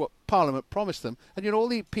 That's what Parliament promised them. And, all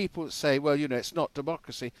the people that say, well, it's not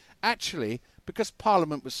democracy. Actually, because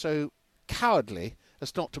Parliament was so cowardly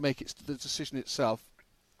as not to make the decision itself,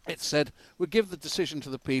 it said, we'll give the decision to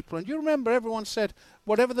the people. And you remember everyone said,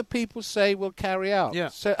 whatever the people say, we'll carry out. Yeah.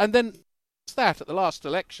 So, and then that at the last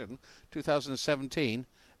election, 2017,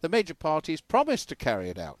 the major parties promised to carry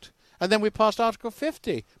it out. And then we passed Article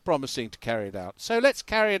 50 promising to carry it out. So let's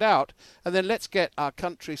carry it out, and then let's get our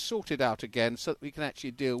country sorted out again so that we can actually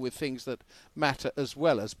deal with things that matter as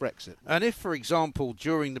well as Brexit. And if, for example,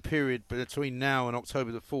 during the period between now and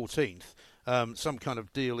October the 14th, some kind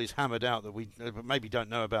of deal is hammered out that we maybe don't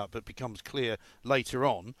know about but becomes clear later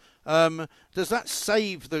on, does that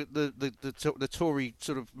save the Tory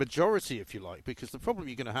sort of majority, if you like? Because the problem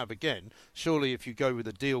you're going to have again, surely if you go with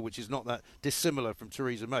a deal which is not that dissimilar from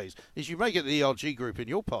Theresa May's, is you may get the ERG group in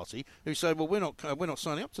your party who say, well, we're not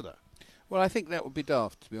signing up to that. Well, I think that would be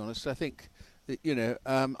daft, to be honest. I think that,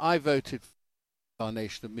 I voted our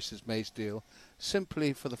nation of Mrs May's deal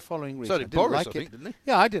simply for the following reason. So did Boris, I think, didn't he?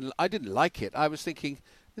 Yeah, I didn't like it. I was thinking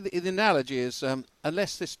the analogy is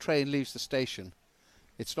unless this train leaves the station,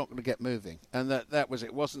 it's not going to get moving, and that was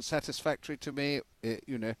it. Wasn't satisfactory to me,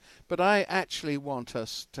 But I actually want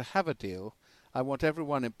us to have a deal. I want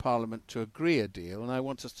everyone in Parliament to agree a deal, and I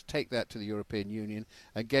want us to take that to the European Union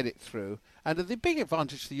and get it through. And the big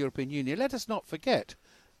advantage to the European Union, let us not forget.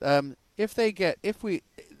 The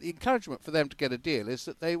encouragement for them to get a deal is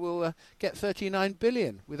that they will get 39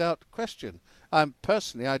 billion without question.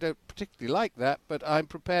 Personally, I don't particularly like that, but I'm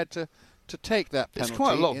prepared to take that penalty. It's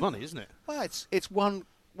quite a lot of money, isn't it? Well, it's one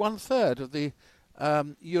third of the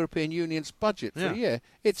European Union's budget for a year.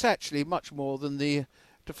 It's actually much more than the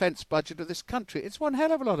defence budget of this country. It's one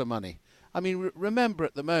hell of a lot of money. I mean, remember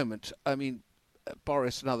at the moment,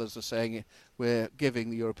 Boris and others are saying we're giving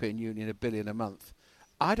the European Union $1 billion a month.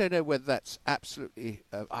 I don't know whether that's absolutely...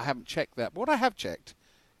 I haven't checked that. But what I have checked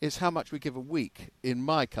is how much we give a week in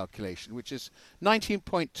my calculation, which is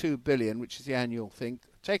 19.2 billion, which is the annual thing.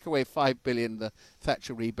 Take away 5 billion, the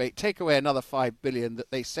Thatcher rebate. Take away another 5 billion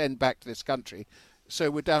that they send back to this country.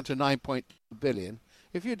 So we're down to 9.2 billion.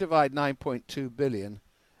 If you divide 9.2 billion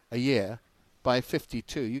a year by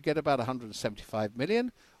 52, you get about 175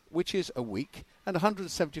 million, which is a week. And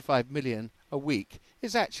 175 million a week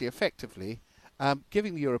is actually effectively...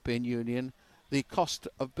 giving the European Union the cost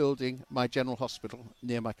of building my general hospital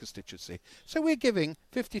near my constituency. So we're giving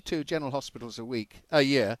 52 general hospitals a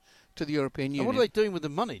year to the European Union. And what are they doing with the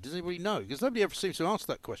money? Does anybody know? Because nobody ever seems to ask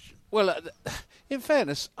that question. Well, in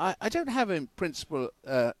fairness, I don't have in principle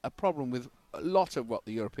a problem with a lot of what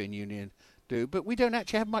the European Union do, but we don't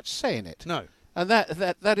actually have much say in it. No. And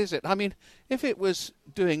that is it. I mean, if it was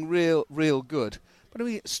doing real good, but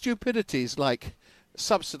stupidities like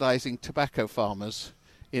subsidising tobacco farmers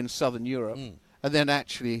in southern Europe and then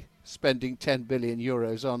actually spending 10 billion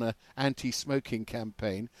euros on an anti-smoking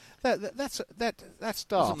campaign, that's daft.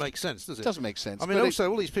 Doesn't make sense, does it? Doesn't make sense. I mean,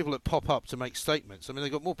 also, all these people that pop up to make statements, I mean,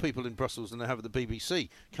 they've got more people in Brussels than they have at the BBC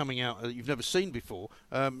coming out that you've never seen before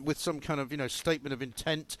with some kind of, statement of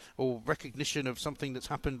intent or recognition of something that's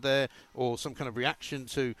happened there or some kind of reaction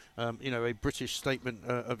to, a British statement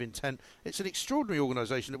of intent. It's an extraordinary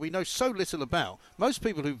organisation that we know so little about. Most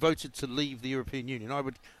people who voted to leave the European Union,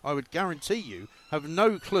 I would guarantee you, have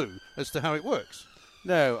no clue as to how it works.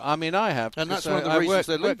 No, I mean, I have. And that's one of the reasons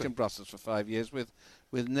they're leaving. I worked in Brussels for 5 years with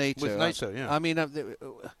NATO. With NATO, yeah. I mean,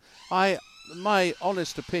 my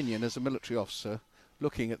honest opinion as a military officer,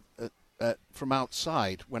 looking at from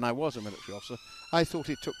outside when I was a military officer, I thought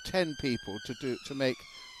it took 10 people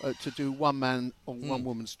to do one man or one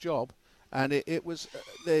woman's job. And it was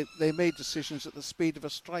they made decisions at the speed of a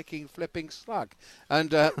striking, flipping slug. And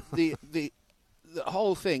the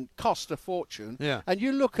whole thing cost a fortune. Yeah. And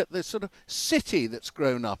you look at the sort of city that's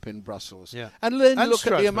grown up in Brussels. Yeah. And then look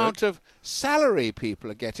Strasbourg. at the amount of salary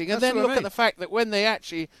people are getting. And That's then what I look at mean. the fact that when they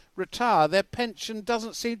actually retire, their pension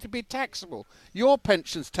doesn't seem to be taxable. Your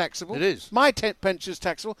pension's taxable. It is. My pension's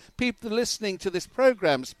taxable. People listening to this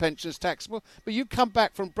programme's pension's taxable. But you come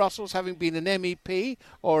back from Brussels having been an MEP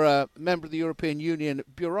or a member of the European Union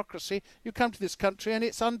bureaucracy, you come to this country and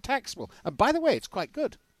it's untaxable. And by the way, it's quite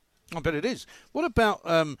good. I bet it is. What about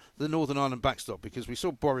the Northern Ireland backstop? Because we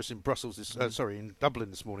saw Boris in in Dublin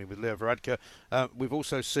this morning with Leo Varadkar. We've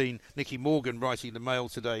also seen Nicky Morgan writing the Mail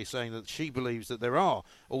today saying that she believes that there are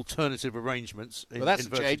alternative arrangements in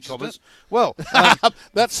inverted commas. Well,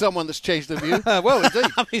 that's someone that's changed the view. Well, indeed.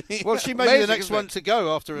 I mean, well, she may be the next one to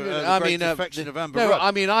go after the great defection of Amber Rudd.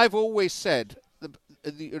 I mean, I've always said,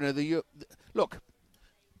 look,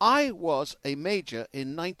 I was a major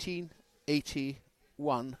in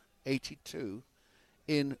 1981. 82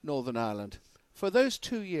 in Northern Ireland. For those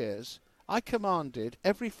 2 years, I commanded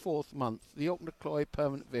every fourth month the Auckland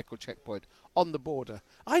permanent vehicle checkpoint on the border.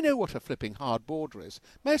 I know what a flipping hard border is.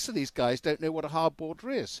 Most of these guys don't know what a hard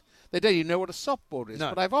border is. They don't even know what a soft border is,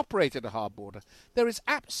 but I've operated a hard border. There is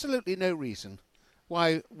absolutely no reason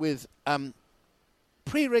why with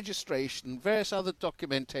pre-registration, various other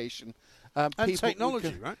documentation... and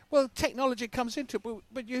technology, right? Well, technology comes into it,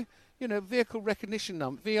 but vehicle recognition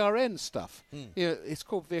VRN stuff. It's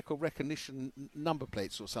called vehicle recognition number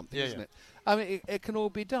plates or something, isn't it? I mean, it can all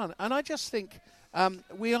be done. And I just think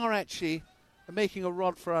we are actually making a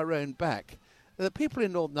rod for our own back. The people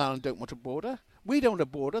in Northern Ireland don't want a border. We don't want a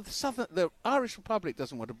border. The Irish Republic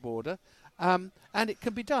doesn't want a border. And it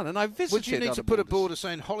can be done. And I visited Would you need to put borders. a border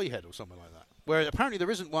saying Holyhead or something like that? Where apparently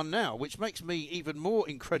there isn't one now, which makes me even more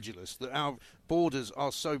incredulous that our borders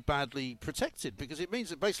are so badly protected, because it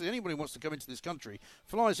means that basically anyone who wants to come into this country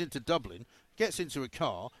flies into Dublin, gets into a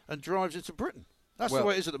car and drives into Britain. That's the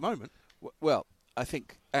way it is at the moment. Well, I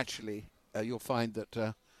think actually you'll find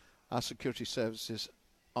that our security services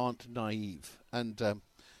aren't naive. And,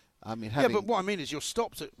 I mean... but what I mean is you're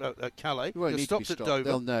stopped at Calais, you're stopped at Dover.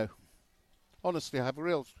 They'll know. Honestly, I have a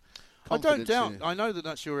real... I don't doubt. I know that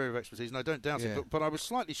that's your area of expertise, and I don't doubt it. But I was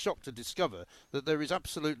slightly shocked to discover that there is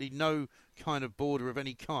absolutely no kind of border of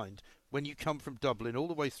any kind when you come from Dublin all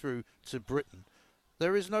the way through to Britain.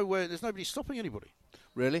 There's nobody stopping anybody.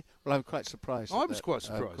 Really? Well, I'm quite surprised. I was quite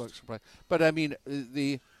surprised. But I mean,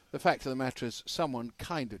 the fact of the matter is, someone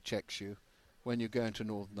kind of checks you when you're going to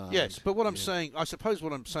Northern Ireland. Yes, but what I'm saying, I suppose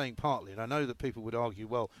what I'm saying partly, and I know that people would argue,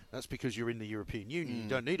 well, that's because you're in the European Union, you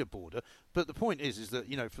don't need a border. But the point is that,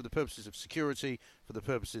 for the purposes of security, for the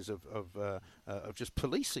purposes of just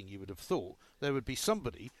policing, you would have thought there would be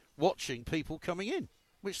somebody watching people coming in,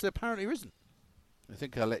 which there apparently isn't. I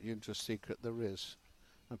think I'll let you into a secret. There is.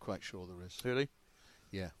 I'm quite sure there is. Really?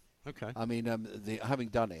 Yeah. Okay. I mean, having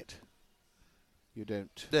done it, you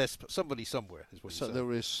don't... There's somebody somewhere, is what you're saying.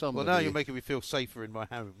 There is somebody... Well, now you're making me feel safer in my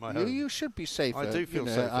home. You should be safer. I do feel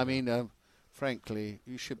safer. I mean, frankly,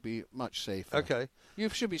 you should be much safer. Okay. You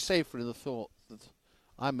should be safer in the thought that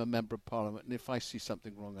I'm a member of Parliament, and if I see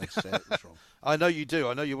something wrong, I say it was wrong. I know you do.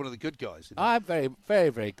 I know you're one of the good guys. I'm very, very,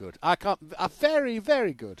 very good. I'm very,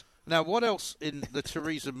 very good. Now, what else in the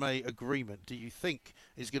Theresa May agreement do you think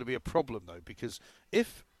is going to be a problem, though? Because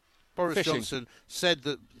if... Boris Johnson said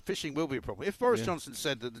that fishing will be a problem. If Boris Johnson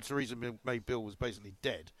said that the Theresa May bill was basically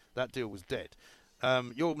dead, that deal was dead,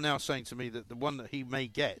 you're now saying to me that the one that he may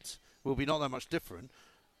get will be not that much different.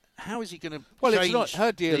 How is he going to change it's not.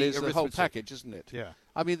 Her deal is the whole arithmetic? package, isn't it? Yeah.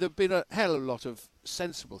 I mean, there have been a hell of a lot of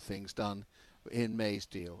sensible things done in May's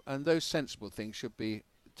deal, and those sensible things should be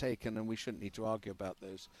taken, and we shouldn't need to argue about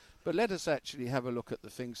those. But let us actually have a look at the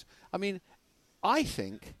things. I mean, I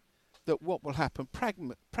think that what will happen,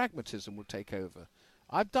 pragmatism will take over.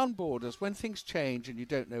 I've done borders when things change and you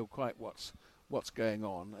don't know quite what's going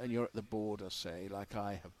on, and you're at the border, say, like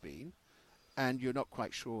I have been, and you're not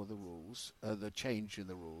quite sure of the rules, the change in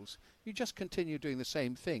the rules. You just continue doing the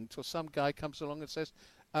same thing till some guy comes along and says,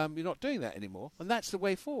 you're not doing that anymore, and that's the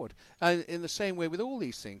way forward. And in the same way with all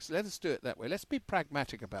these things, let us do it that way. Let's be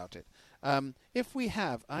pragmatic about it. If we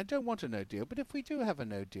have, I don't want a no deal, but if we do have a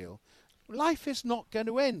no deal, life is not going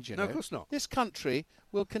to end, you know. No, of course not. This country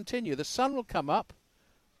will continue. The sun will come up,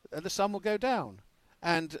 and the sun will go down.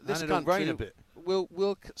 And this country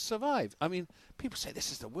will survive. I mean, people say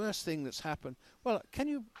this is the worst thing that's happened. Well, can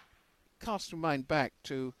you cast your mind back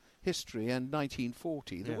to history and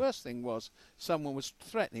 1940? The worst thing was someone was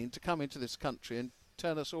threatening to come into this country and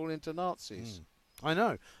turn us all into Nazis. I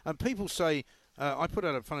know. And people say... I put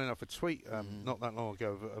out, funny enough, a tweet not that long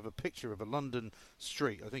ago of a picture of a London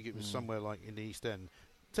street. I think it was somewhere like in the East End,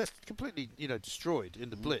 just completely, destroyed in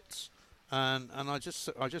the Blitz. And I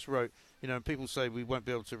just wrote, people say we won't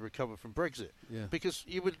be able to recover from Brexit because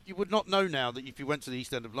you would not know now that if you went to the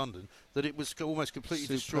East End of London that it was almost completely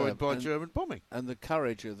destroyed by German bombing. And the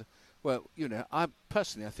courage of I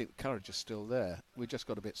think the courage is still there. We just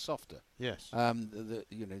got a bit softer. Yes. The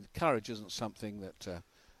courage isn't something that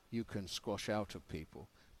you can squash out of people,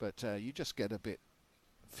 but you just get a bit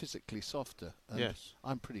physically softer. And yes.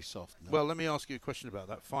 I'm pretty soft now. Well, let me ask you a question about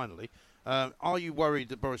that finally. Are you worried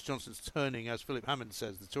that Boris Johnson's turning, as Philip Hammond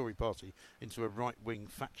says, the Tory party into a right-wing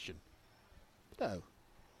faction? No,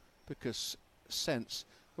 because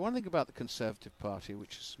the one thing about the Conservative Party,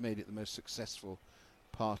 which has made it the most successful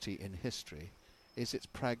party in history, is it's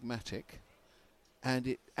pragmatic and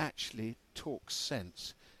it actually talks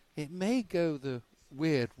sense. It may go the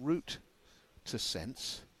weird route to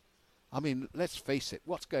sense. I mean, let's face it,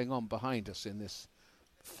 what's going on behind us in this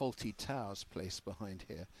faulty towers place behind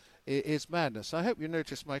here is madness. I hope you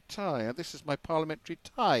noticed my tie. This is my parliamentary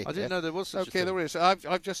tie. I didn't know there was such a thing. Okay, there is.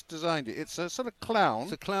 I've just designed it. It's a sort of clown.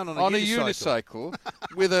 It's a clown on a unicycle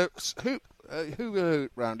with a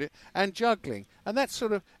hoop round it and juggling. And that's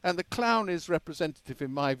and the clown is representative,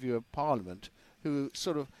 in my view, of Parliament, and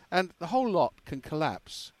the whole lot can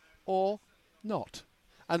collapse or not.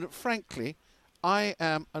 And frankly, I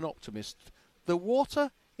am an optimist. The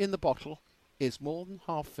water in the bottle is more than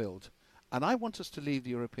half filled. And I want us to leave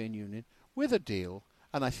the European Union with a deal,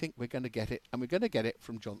 and I think we're going to get it, and we're going to get it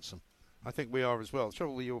from Johnson. I think we are as well. The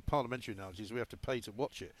trouble with your parliamentary analogies, we have to pay to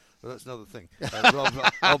watch it. But that's another thing.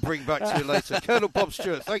 I'll bring back to you later. Colonel Bob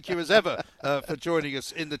Stewart, thank you as ever for joining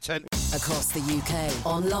us in the tent. Across the UK,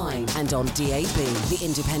 online and on DAB, the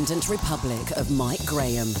Independent Republic of Mike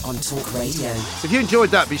Graham on Talk Radio. If you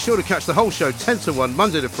enjoyed that, be sure to catch the whole show 10 to 1,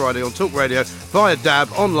 Monday to Friday on Talk Radio, via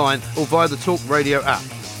DAB, online or via the Talk Radio app.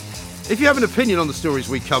 If you have an opinion on the stories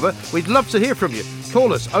we cover, we'd love to hear from you.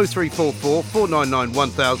 Call us 0344 499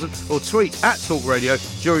 1000 or tweet at Talk Radio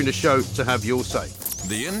during the show to have your say.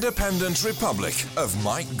 The Independent Republic of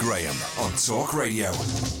Mike Graham on Talk Radio.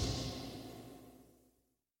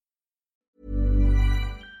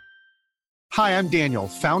 Hi, I'm Daniel,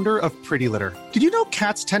 founder of Pretty Litter. Did you know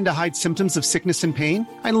cats tend to hide symptoms of sickness and pain?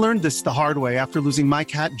 I learned this the hard way after losing my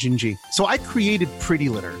cat, Gingy. So I created Pretty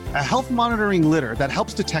Litter, a health monitoring litter that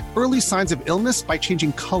helps detect early signs of illness by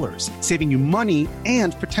changing colors, saving you money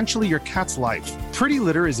and potentially your cat's life. Pretty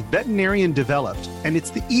Litter is veterinarian developed, and it's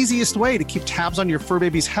the easiest way to keep tabs on your fur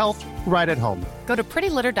baby's health right at home. Go to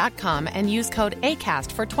prettylitter.com and use code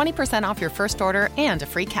ACAST for 20% off your first order and a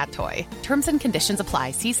free cat toy. Terms and conditions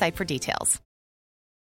apply. See site for details.